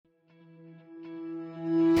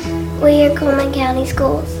We are Coleman County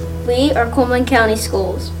Schools. We are Coleman County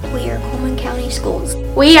Schools. We are Coleman County Schools.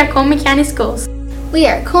 We are Coleman County Schools. We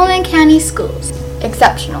are Coleman County Schools.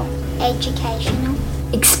 Exceptional. Educational.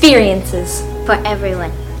 Experiences. For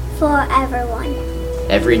everyone. For everyone.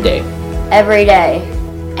 Every day. Every day.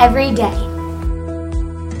 Every day.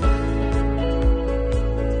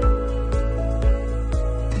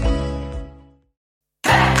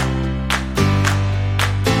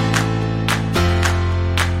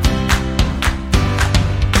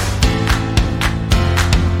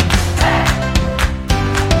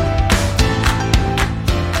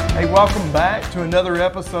 Welcome back to another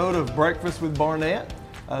episode of Breakfast with Barnette.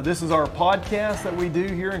 This is our podcast that we do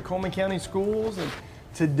here in Coleman County Schools, and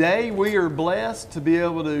today we are blessed to be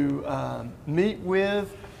able to meet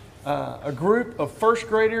with a group of first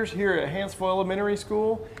graders here at Hanceville Elementary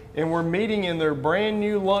School, and we're meeting in their brand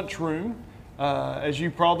new lunchroom. As you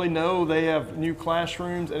probably know, they have new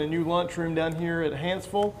classrooms and a new lunchroom down here at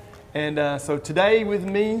Hanceville, and so today with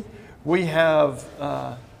me we have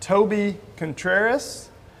Toby Contreras,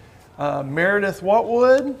 Meredith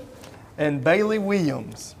Watwood, and Bailey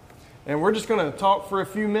Williams. And we're just going to talk for a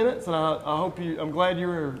few minutes, and I'm glad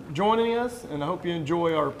you're joining us, and I hope you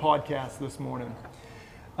enjoy our podcast this morning.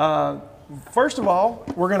 First of all,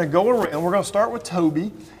 we're going to go around. We're going to start with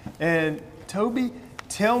Toby. And Toby,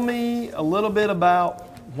 tell me a little bit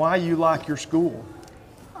about why you like your school.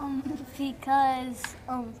 Because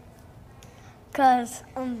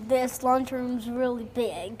this lunchroom's really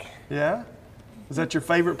big. Yeah? Is that your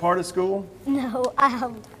favorite part of school? No, I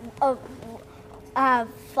have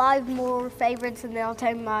 5 more favorites, and then I'll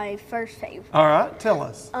tell you my first favorite. All right, tell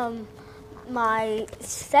us. My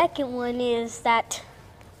second one is that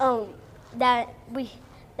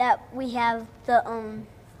we have the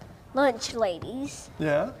lunch ladies.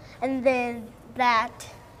 Yeah. And then that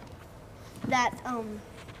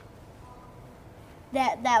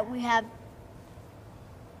we have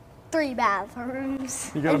 3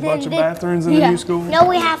 bathrooms. You got a bunch of bathrooms in the new school? No,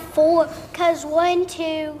 we have 4, because 1,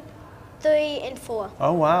 2, 3, and 4.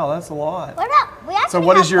 Oh wow, that's a lot. What up? We actually So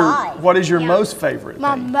what have is your most favorite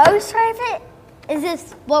My thing? most favorite is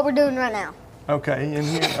this, what we're doing right now. Okay, in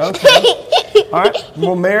here. Okay. All right.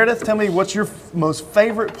 Well, Meredith, tell me what's your most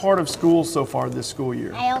favorite part of school so far this school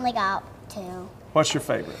year? I only got 2. What's your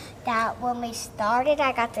favorite? That when we started,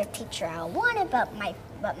 I got the teacher I wanted, but my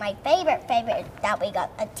favorite is that we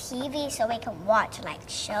got a TV so we can watch like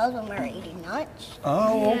shows when we're eating lunch.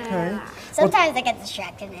 Oh, okay. Sometimes I get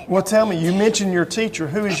distracted. Well, tell me, you mentioned your teacher.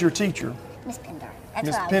 Who is your teacher? Miss Pinder. That's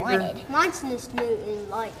Miss what Pinder? I wanted. Mine's Miss Newton,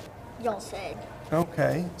 like y'all said.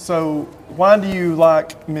 Okay. So why do you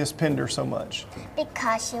like Miss Pinder so much?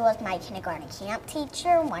 Because she was my kindergarten camp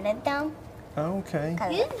teacher, one of them. Okay.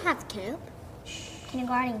 You didn't have camp.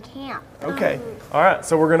 Kindergarten camp. Okay. All right.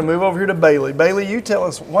 So we're going to move over here to Bailey. Bailey, you tell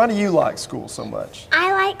us, why do you like school so much?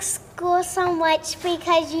 I like school so much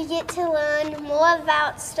because you get to learn more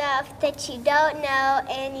about stuff that you don't know,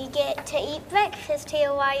 and you get to eat breakfast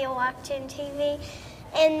here while you're watching TV.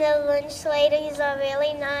 And the lunch ladies are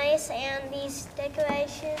really nice, and these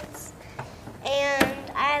decorations. And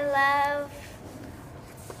I love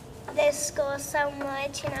this school so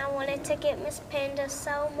much, and I wanted to get Miss Pender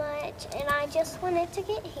so much, and I just wanted to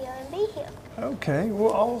get here and be here. Okay,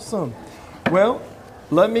 well, awesome. Well,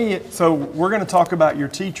 so we're going to talk about your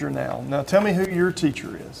teacher now. Now, tell me who your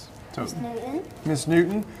teacher is. Miss Newton. Miss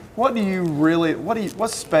Newton.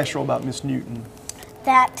 What's special about Miss Newton?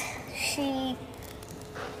 That she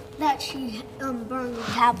burned the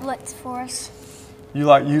tablets for us. You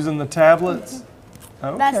like using the tablets?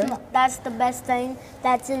 Okay. That's the best thing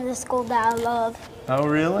that's in the school that I love. Oh,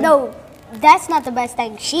 really? No, that's not the best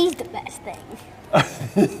thing. She's the best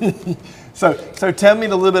thing. So tell me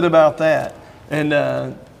a little bit about that. And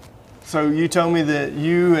so you told me that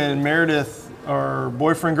you and Meredith are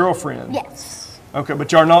boyfriend-girlfriend. Yes. Okay,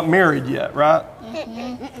 but y'all not married yet, right?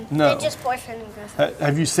 Mm-hmm. No. They're just boyfriend and girlfriend.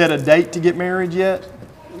 Have you set a date to get married yet?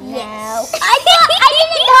 No. I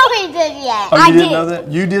didn't know we did yet. Oh, you didn't know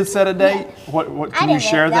that? You did set a date? Yeah. What can you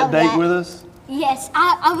share that date with us? Yes,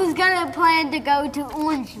 I was gonna plan to go to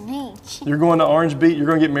Orange Beach. You're going to Orange Beach? You're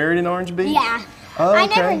going to get married in Orange Beach? Yeah. Oh, okay. I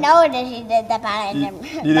never noticed you did that, but you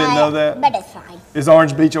didn't know that? But it's fine. Is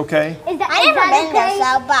Orange Beach okay? I never been there,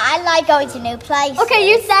 so, but I like going to new places. Okay,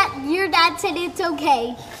 your dad said it's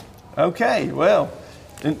okay. Okay, well,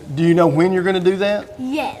 and do you know when you're going to do that?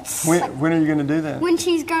 Yes. When are you going to do that? When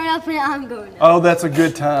she's grown up and I'm grown up. Oh, that's a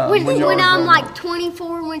good time. When I'm like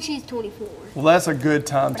 24, when she's 24. Well, that's a good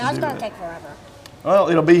time to do it. But it's going to take forever. Well,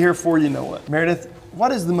 it'll be here before you know it. Meredith,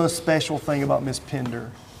 what is the most special thing about Miss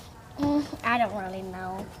Pinder? I don't really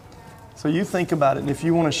know. So you think about it, and if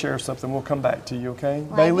you want to share something, we'll come back to you, okay?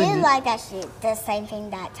 Well, Bailey, I did like actually the same thing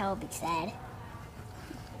that Toby said.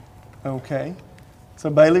 okay. So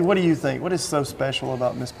Bailey, what do you think? What is so special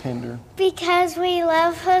about Miss Pender? Because we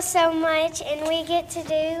love her so much and we get to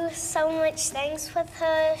do so much things with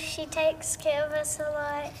her. She takes care of us a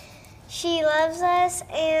lot. She loves us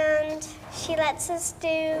and she lets us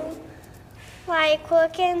do like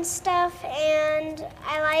work and stuff, and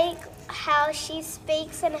I like how she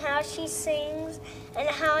speaks and how she sings and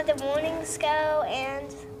how the mornings go. And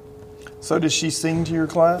So does she sing to your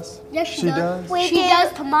class? Yes, she does. She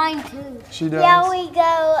does to mine too. She does? Yeah, we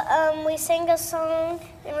go, we sing a song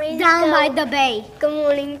and we Down go, by the bay. good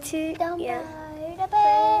morning to Down yeah. by the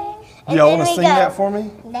bay. Do y'all then want to we sing go. that for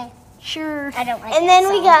me? No. Sure. I don't like And that then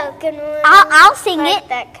we song. go, good morning. I'll sing like it.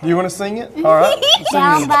 that. Do you want to sing it? All right.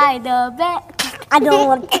 Down Sing it. by the bay. I don't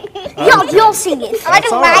want to. You'll sing it. I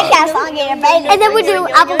That's all right. that song and then we do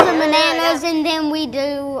apples and bananas, and then we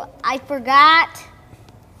do, I forgot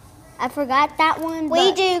that one. We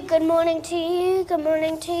but- do good morning to you,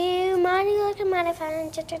 mighty looking, mighty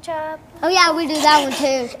fine, cha-cha-cha. Oh yeah, we do that one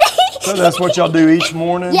too. So that's what y'all do each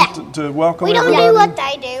morning Yeah. to welcome We don't everybody? do what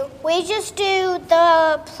they do. We just do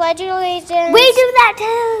the Pledge of Allegiance. We do that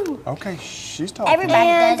too. Okay, she's talking. Everybody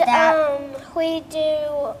And does that. we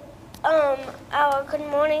do our good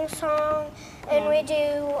morning song, and we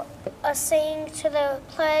do a sing to the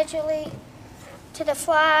pledge to the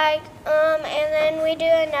flag, and then we do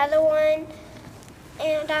another one,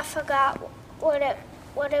 and I forgot what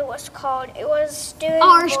it was called. It was doing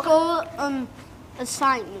Our school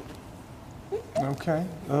assignment. Okay,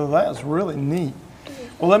 that's really neat.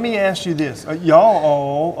 Well, let me ask you this.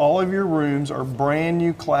 Y'all all of your rooms are brand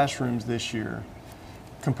new classrooms this year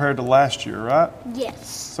compared to last year, right? Yes.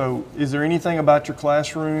 So is there anything about your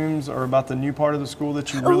classrooms or about the new part of the school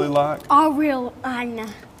that you really like? Our real, I know.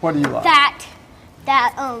 What do you like?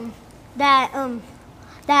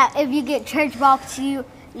 That if you get church box, you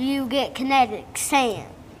get kinetic sand.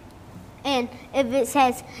 And if it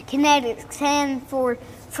says kinetic sand for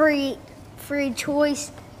free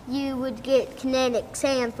choice, you would get kinetic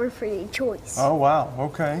sand for free choice. Oh, wow.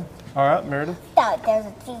 Okay. All right, Meredith. Thought there was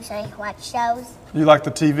a TV so you can watch shows. You like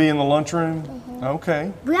the TV in the lunchroom?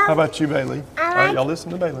 Okay. Yeah. How about you, Bailey? All right, y'all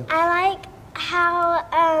listen to Bailey. I like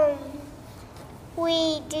how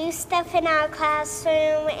we do stuff in our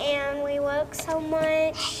classroom and we work so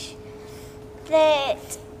much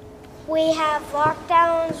that we have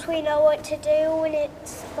lockdowns. We know what to do when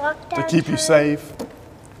it's lockdown To keep you time. safe?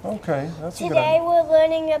 Okay, that's a good Today idea. we're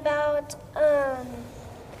learning about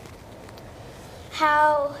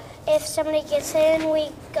how if somebody gets in, we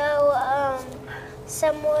go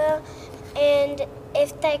somewhere, and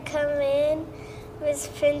if they come in, Miss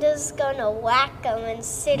Pender's gonna whack them and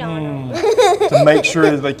sit on them. To make sure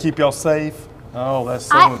that they keep y'all safe? Oh, that's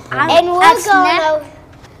so important.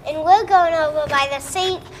 And we're going over by the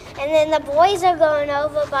sink, and then the boys are going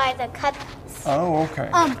over by the cupboards. Oh, okay.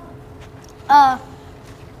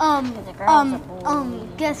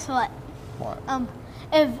 Guess what? What?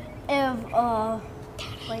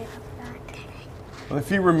 Well, if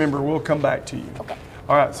you remember, we'll come back to you. Okay.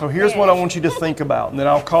 All right, so here's what I want you to think about, and then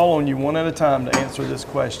I'll call on you one at a time to answer this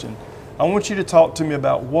question. I want you to talk to me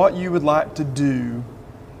about what you would like to do,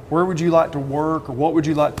 where would you like to work, or what would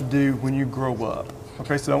you like to do when you grow up?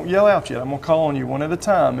 Okay, so don't yell out yet. I'm going to call on you one at a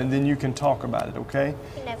time, and then you can talk about it, okay?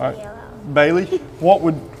 Never All right. yell out. Bailey, what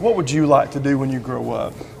would you like to do when you grow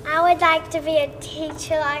up? I would like to be a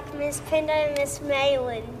teacher like Miss Pender and Miss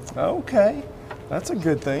Mayland. Okay, that's a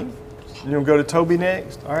good thing. You want to go to Toby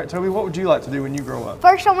next? All right, Toby, what would you like to do when you grow up?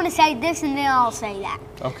 First, I want to say this, and then I'll say that.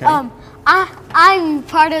 Okay. I'm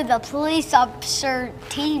part of the police officer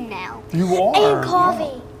team now. You are? And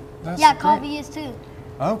coffee. That's Yeah, great. Kobe is too.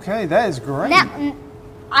 Okay, that is great. Now,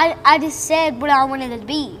 I just said what I wanted to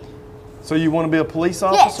be. So you want to be a police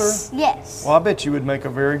officer? Yes. Well, I bet you would make a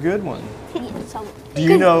very good one. Yes. Do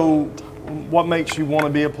you know what makes you want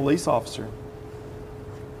to be a police officer?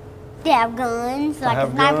 They have guns, like have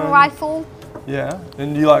a sniper guns. rifle. Yeah,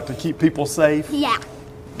 and you like to keep people safe? Yeah.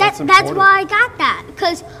 That's That's important. why I got that,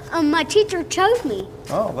 because my teacher chose me.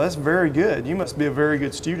 Oh, that's very good. You must be a very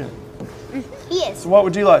good student. Yes. So what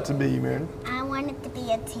would you like to be, Meredith? I wanted to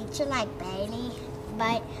be a teacher like Bailey,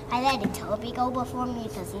 but I let Toby go before me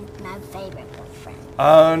because he's my favorite boyfriend.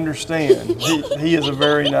 I understand. He is a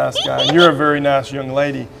very nice guy, and you're a very nice young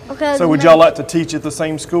lady. Okay, So would y'all like to teach at the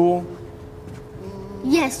same school?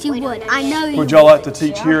 Yes, you would. I know you Would y'all like to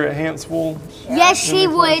teach here at Hansville? Yes, she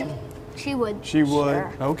would. She would. She would?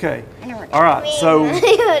 Okay. All right, so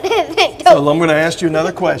I'm going to ask you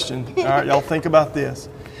another question. All right, y'all think about this.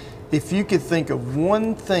 if you could think of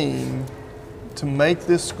one thing to make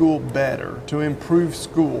this school better, to improve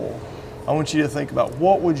school, I want you to think about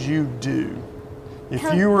what would you do if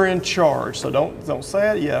you were in charge. So don't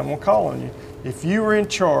say it yet. I'm gonna call on you. If you were in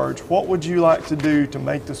charge, what would you like to do to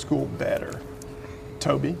make the school better?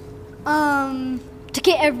 Toby? To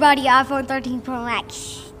get everybody iPhone 13 Pro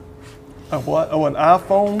Max. A what? Oh, an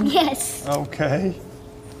iPhone? Yes. Okay.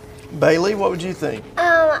 Bailey, what would you think?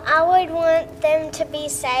 I would want them to be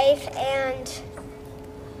safe, and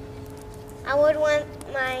I would want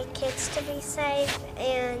my kids to be safe,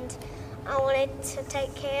 and I wanted to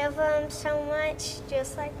take care of them so much,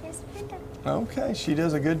 just like Miss Brenda. Okay, she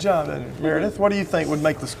does a good job, doesn't she? Meredith, what do you think would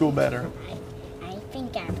make the school better? I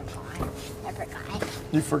think I forgot.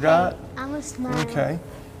 You forgot? I'm a smile. Okay.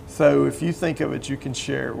 So if you think of it, you can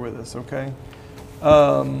share it with us, okay?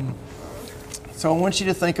 So I want you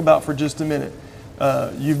to think about for just a minute.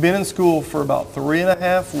 You've been in school for about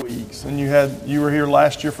 3.5 weeks, and you were here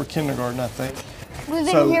last year for kindergarten, I think. We've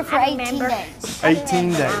been So- here for 18 days.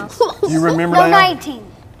 18 days. You remember No, now? 19.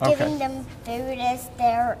 Okay. Giving them food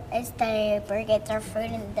as they get their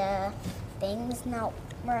food and the thing's not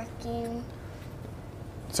working.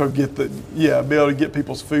 So be able to get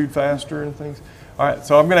people's food faster and things. All right,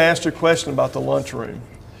 so I'm going to ask you a question about the lunchroom.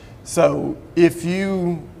 So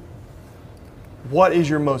what is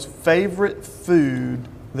your most favorite food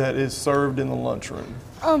that is served in the lunchroom?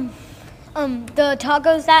 The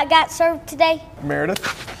tacos that got served today. Meredith,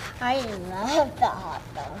 I love the hot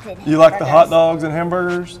dogs and you like the hot hamburgers. dogs and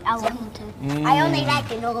hamburgers? I love them too. I only like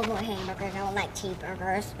the normal hamburgers. I don't like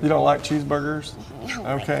cheeseburgers. You don't like cheeseburgers? No,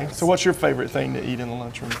 Okay, so what's your favorite thing to eat in the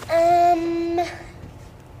lunchroom?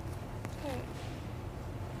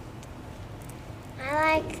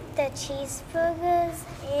 I like the cheeseburgers,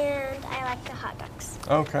 and I like the hot dogs.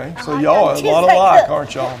 Okay, so y'all are a lot alike,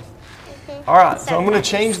 aren't y'all? All right, so I'm going to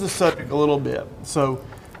change the subject a little bit. So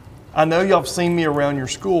I know y'all have seen me around your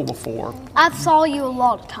school before. I've saw you a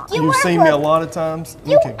lot of times. You've seen me a lot of times?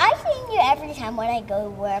 Okay. I see you every time when I go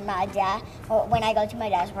when I go to my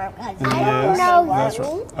dad's work because I Yes, don't know that's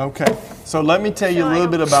right. Okay, so let me tell you a little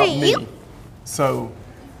bit about see me. So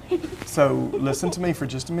listen to me for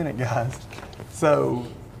just a minute, guys. So,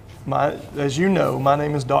 as you know, my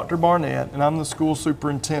name is Dr. Barnette, and I'm the school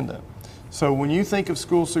superintendent. So when you think of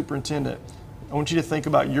school superintendent, I want you to think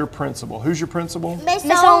about your principal. Who's your principal? Miss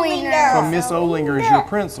Olinger. So Miss Olinger is your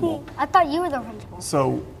principal. I thought you were the principal.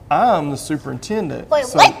 So I'm the superintendent. Wait,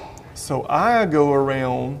 what? So I go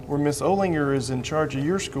around, where Miss Olinger is in charge of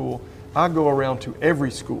your school, I go around to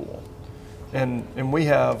every school. And we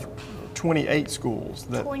have 28 schools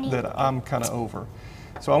that I'm kind of over.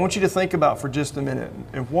 So I want you to think about for just a minute,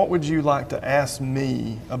 and what would you like to ask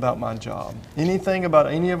me about my job? Anything about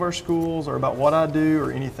any of our schools or about what I do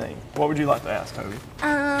or anything? What would you like to ask, Toby?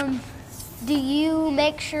 Do you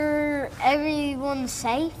make sure everyone's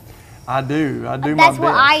safe? I do my best. That's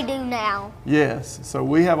what I do now. Yes, so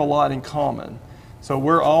we have a lot in common. So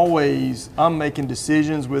I'm making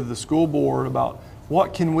decisions with the school board about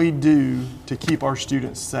what can we do to keep our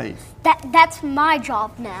students safe. That's my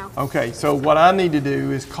job now. Okay, so what I need to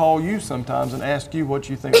do is call you sometimes and ask you what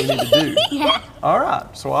you think we need to do. Yeah. All right,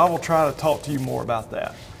 so I will try to talk to you more about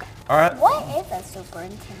that. All right? What is a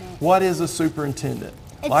superintendent? What is a superintendent?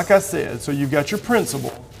 Like I said, so you've got your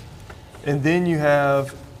principal, and then you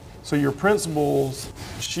have, so your principals,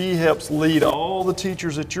 she helps lead all the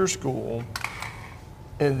teachers at your school,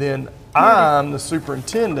 and then I'm the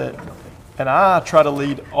superintendent, and I try to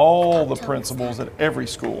lead all the principals at every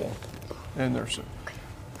school. And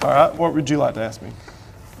all right, what would you like to ask me?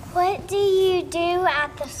 What do you do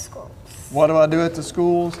at the schools? What do I do at the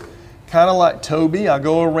schools? Kind of like Toby, I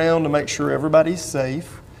go around to make sure everybody's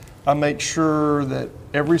safe. I make sure that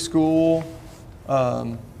every school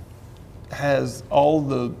has all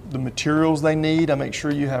the materials they need. I make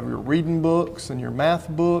sure you have your reading books and your math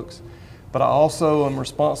books. But I also am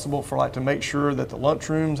responsible for to make sure that the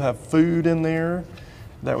lunchrooms have food in there,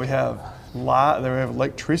 that we have light, that we have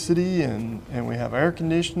electricity, and we have air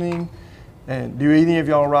conditioning. And do any of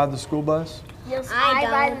y'all ride the school bus? Yes, I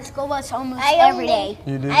I ride don't. the school bus almost every day.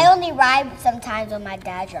 You do? I only ride sometimes when my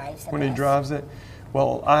dad drives the When he bus. drives it?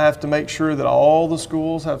 Well, I have to make sure that all the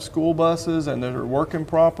schools have school buses and that they're working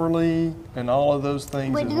properly and all of those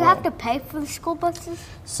things Wait, as do you well. have to pay for the school buses?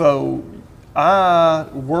 So I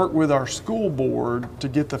work with our school board to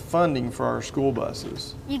get the funding for our school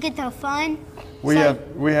buses. You get the fun. We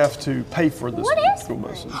have to pay for the school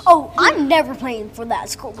buses. Oh, I'm never paying for that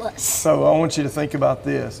school bus. So I want you to think about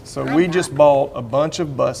this. So we just bought a bunch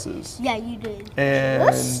of buses. Yeah, you did.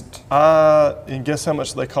 And guess how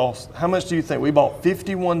much they cost? How much do you think? We bought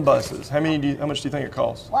 51 buses. How much do you think it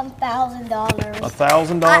costs? $1,000.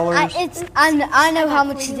 $1,000? I know how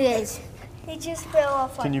much it is. He just fell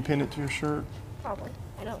off. Can you pin it to your shirt? Probably.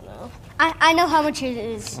 I don't know. I know how much it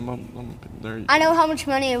is. There you I know how much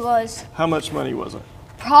money it was. How much money was it?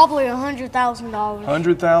 Probably $100,000.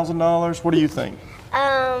 $100,000? What do you think?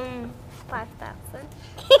 5,000.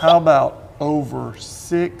 How about over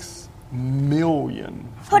 6 million?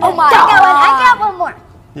 Oh my I got one more.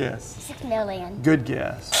 Yes. 6 million. Good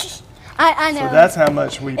guess. I know. So that's how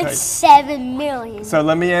much we paid. It's 7 million. So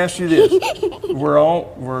let me ask you this. We're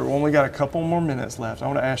only got a couple more minutes left. I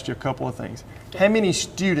want to ask you a couple of things. How many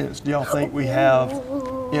students do y'all think we have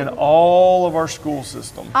in all of our school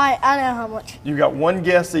system? I know how much. You got one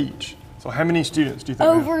guess each. So how many students do you think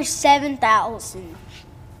we have? Over 7,000.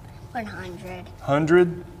 100.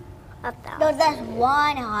 100? 1,000. No, that's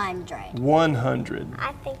 100. 100.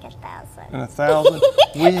 I think 1,000. And 1,000?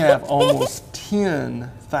 We have almost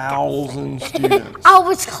 10,000 students. I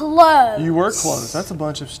was close. You were close. That's a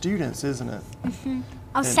bunch of students, isn't it?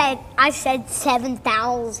 I said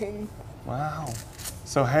 7,000. Wow.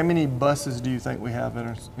 So how many buses do you think we have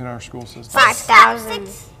in our school system? 5,000.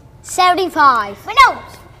 75. Wait, no.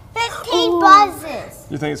 15 buses.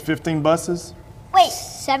 You think it's 15 buses? Wait,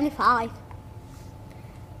 75.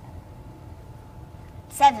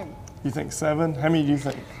 7. You think 7? How many do you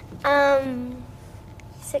think?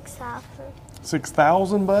 6,000.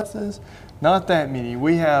 6,000 buses? Not that many.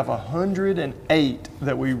 We have 108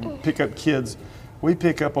 that we pick up kids. We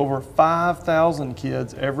pick up over 5,000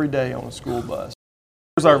 kids every day on a school bus.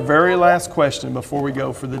 Here's our very last question before we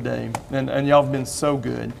go for the day. And y'all have been so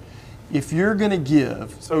good. If you're going to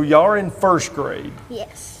give, so y'all are in first grade.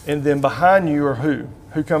 Yes. And then behind you are who?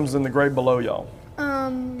 Who comes in the grade below y'all?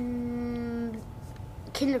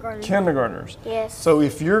 Kindergarten. Kindergartners. Yes. So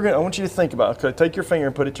if you're going to, I want you to think about it. Okay, take your finger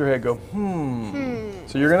and put it to your head. Go,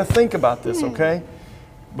 So you're going to think about this, okay?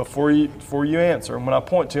 Before you answer. And when I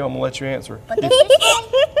point to you, I'm going to let you answer.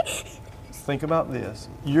 Think about this.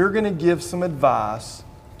 You're going to give some advice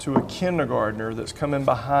to a kindergartner that's coming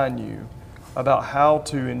behind you about how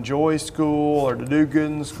to enjoy school or to do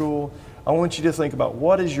good in school. I want you to think about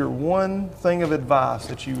what is your one thing of advice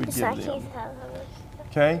that you would give them.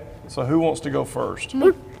 Okay? So who wants to go first?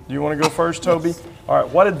 Do you want to go first, Toby? All right.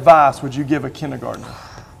 What advice would you give a kindergartner?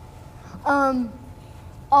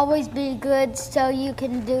 Always be good so you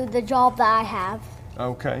can do the job that I have.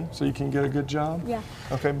 Okay. So you can get a good job? Yeah.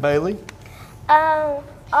 Okay. Bailey?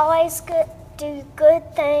 Always do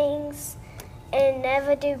good things and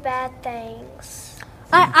never do bad things.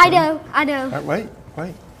 I know. All right,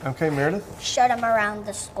 wait. Okay, Meredith? Show them around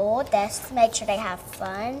the school. Just make sure they have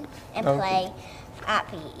fun and play at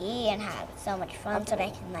PE and have so much fun so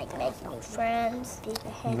they can make new friends.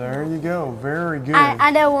 There you go. Very good.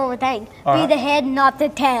 I know one more thing. All Be right. the head, not the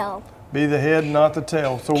tail. Be the head, not the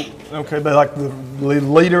tail. So, okay, but like the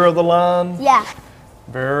leader of the line? Yeah,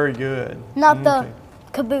 Very good. not the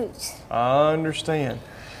caboose. I understand.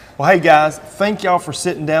 Well, hey guys, thank y'all for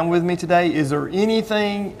sitting down with me today. Is there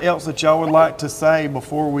anything else that y'all would like to say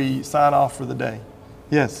before we sign off for the day?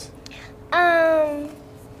 Yes.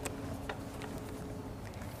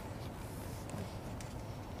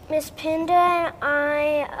 Miss Pender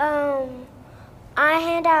and I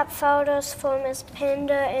hand out photos for Miss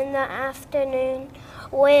Pender in the afternoon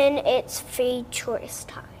when it's feed choice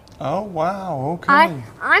time. Oh, wow. Okay.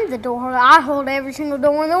 I'm the door holder. I hold every single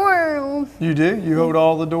door in the world. You do? You hold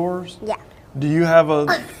all the doors? Yeah. Do you have a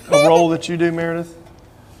role that you do, Meredith?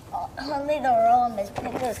 Only the role of Miss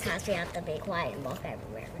Pickles because we have to be quiet and walk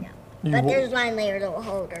everywhere we go. But there's line leader door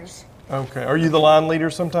holders. Okay. Are you the line leader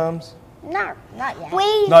sometimes? No, not yet.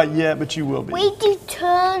 Not yet, but you will be. We do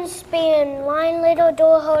turn, spin, line, little,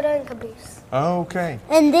 door holder, and caboose. Okay.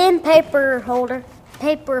 And then paper holder,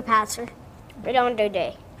 paper passer. We don't do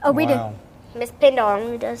that. Oh, we do. Wow. Miss Pender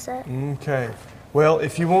only does that. Okay. Well,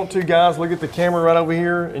 if you want to, guys, look at the camera right over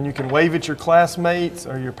here, and you can wave at your classmates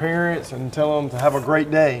or your parents and tell them to have a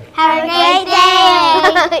great day. Have a great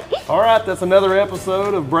day. All right, that's another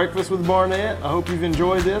episode of Breakfast with Barnette. I hope you've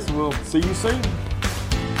enjoyed this. We'll see you soon.